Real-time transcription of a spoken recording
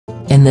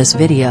In this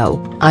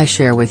video, I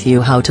share with you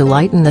how to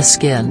lighten the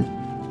skin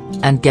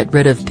and get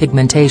rid of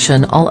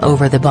pigmentation all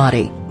over the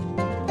body.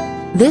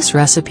 This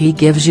recipe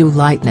gives you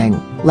lightening,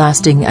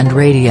 lasting and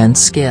radiant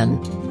skin.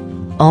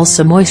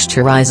 Also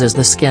moisturizes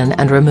the skin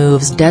and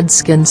removes dead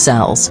skin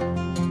cells.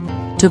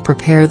 To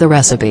prepare the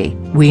recipe,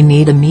 we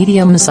need a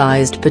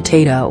medium-sized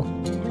potato.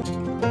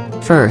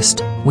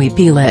 First, we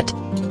peel it.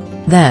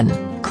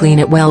 Then, clean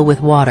it well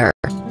with water.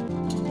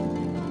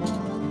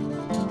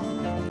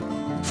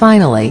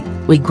 Finally,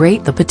 we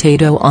grate the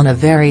potato on a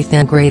very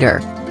thin grater.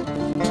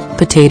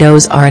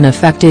 Potatoes are an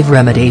effective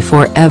remedy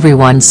for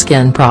everyone's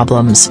skin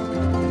problems,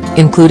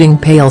 including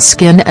pale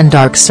skin and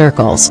dark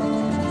circles.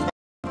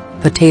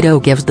 Potato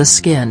gives the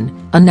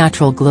skin a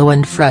natural glow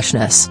and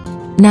freshness.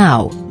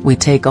 Now, we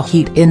take a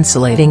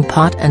heat-insulating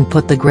pot and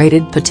put the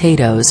grated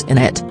potatoes in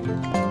it.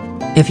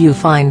 If you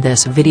find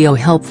this video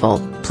helpful,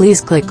 please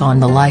click on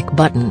the like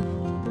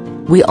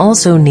button. We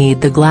also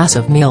need the glass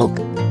of milk.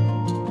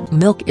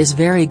 Milk is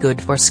very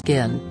good for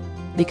skin,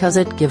 because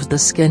it gives the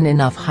skin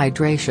enough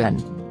hydration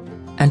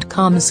and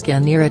calms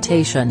skin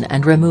irritation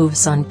and removes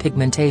sun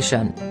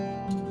pigmentation.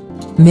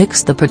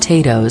 Mix the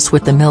potatoes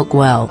with the milk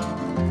well.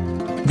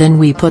 Then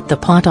we put the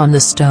pot on the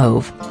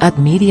stove, at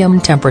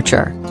medium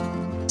temperature.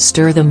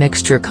 Stir the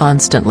mixture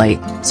constantly,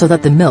 so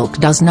that the milk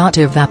does not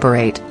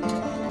evaporate.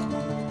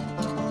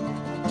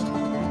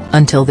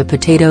 Until the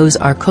potatoes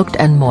are cooked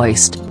and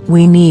moist,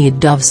 we need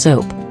Dove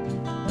soap.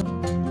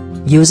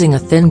 Using a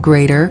thin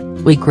grater,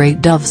 we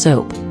grate Dove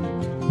soap.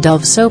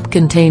 Dove soap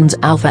contains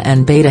alpha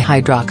and beta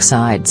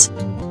hydroxides.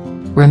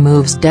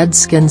 Removes dead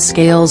skin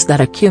scales that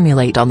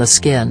accumulate on the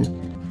skin.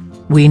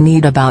 We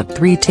need about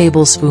 3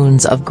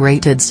 tablespoons of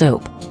grated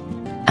soap.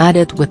 Add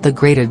it with the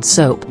grated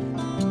soap.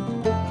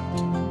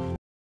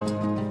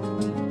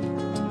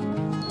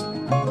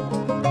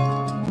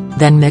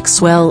 Then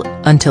mix well,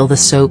 until the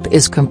soap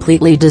is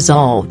completely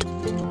dissolved.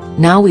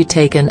 Now we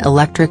take an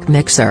electric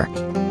mixer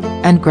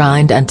and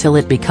grind until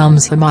it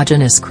becomes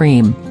homogeneous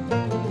cream.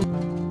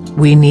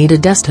 We need a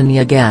destiny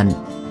again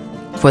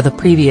for the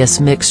previous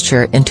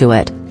mixture into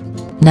it.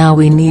 Now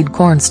we need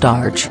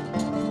cornstarch.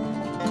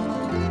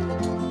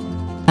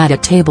 Add a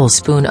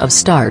tablespoon of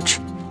starch.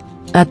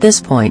 At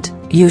this point,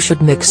 you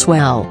should mix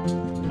well.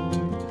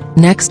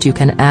 Next you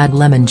can add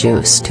lemon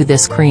juice to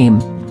this cream.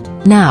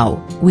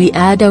 Now, we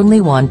add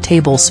only 1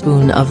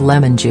 tablespoon of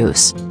lemon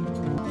juice.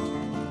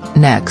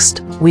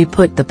 Next, we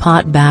put the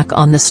pot back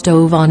on the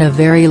stove on a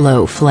very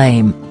low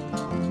flame.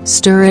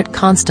 Stir it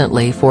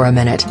constantly for a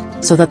minute,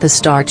 so that the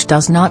starch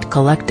does not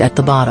collect at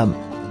the bottom.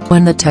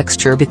 When the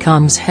texture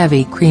becomes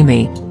heavy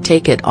creamy,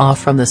 take it off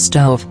from the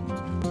stove.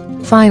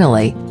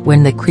 Finally,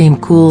 when the cream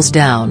cools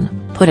down,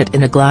 put it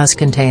in a glass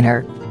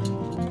container.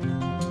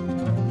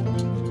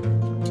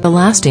 The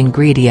last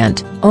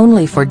ingredient,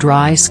 only for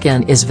dry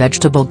skin, is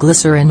vegetable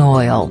glycerin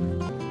oil.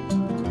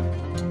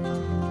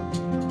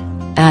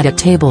 Add a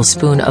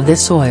tablespoon of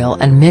this oil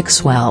and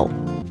mix well.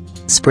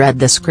 Spread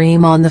this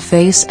cream on the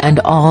face and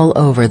all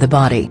over the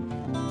body.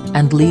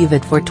 And leave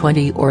it for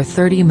 20 or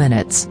 30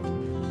 minutes.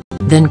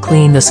 Then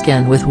clean the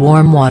skin with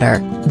warm water,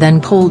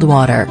 then cold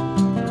water.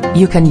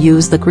 You can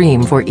use the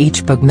cream for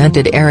each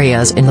pigmented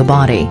areas in the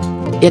body.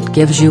 It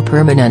gives you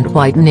permanent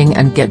whitening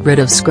and get rid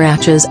of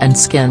scratches and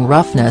skin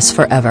roughness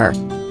forever.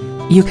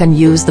 You can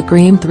use the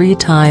cream 3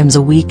 times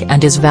a week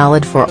and is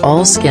valid for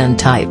all skin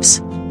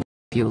types.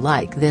 If you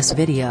like this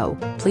video,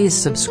 please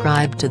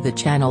subscribe to the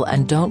channel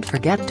and don't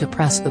forget to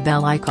press the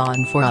bell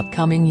icon for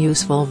upcoming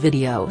useful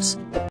videos.